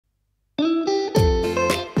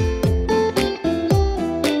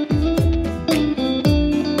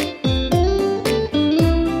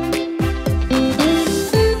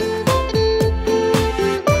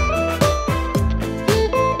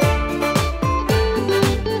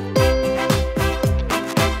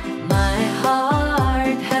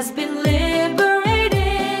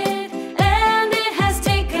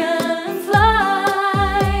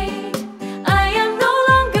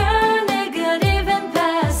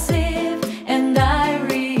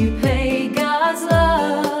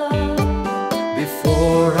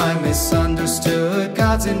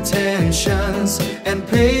God's intentions and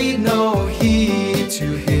paid no heed to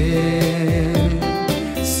him.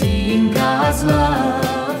 Seeing God's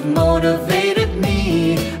love motivated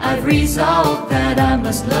me, I've resolved that I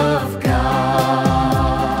must love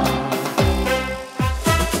God.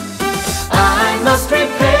 I must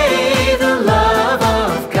repay the love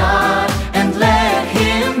of God and let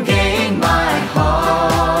him gain my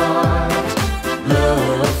heart.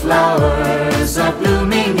 The flowers are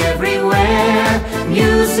blooming everywhere,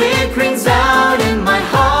 music rings out in my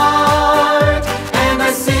heart, and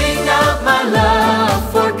I sing out my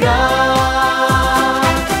love for God.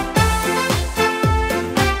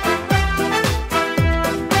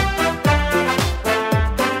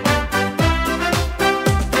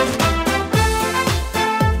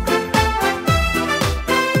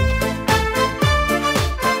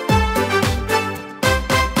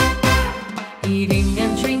 Eating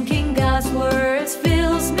and drinking God's words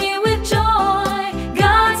fills me with joy.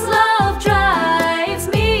 God's love drives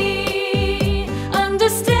me.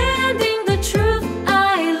 Understanding the truth,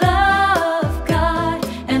 I love God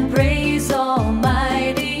and praise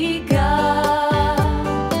Almighty God.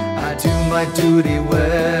 I do my duty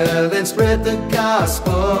well and spread the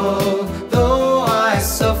gospel. Though I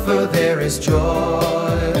suffer, there is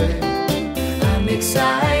joy. I'm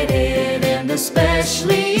excited and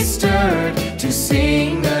especially stirred to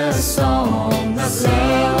sing a song of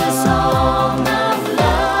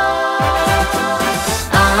love.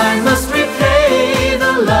 I must repay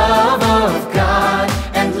the love of God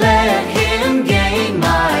and let him gain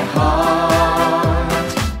my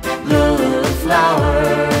heart. The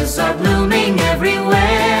flowers are blooming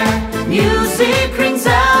everywhere, music rings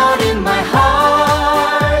out in my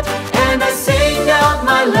heart, and I sing out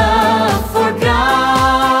my love for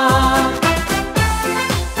God.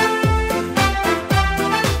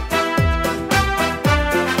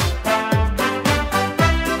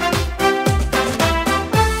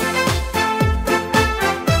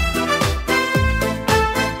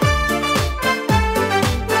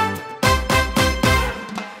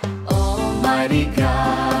 Almighty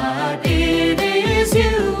God, it is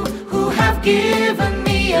you who have given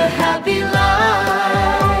me a happy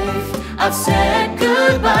life. I've said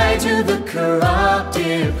goodbye to the corrupt,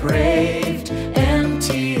 depraved,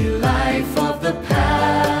 empty life of the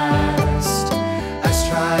past. I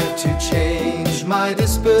strive to change my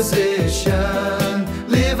disposition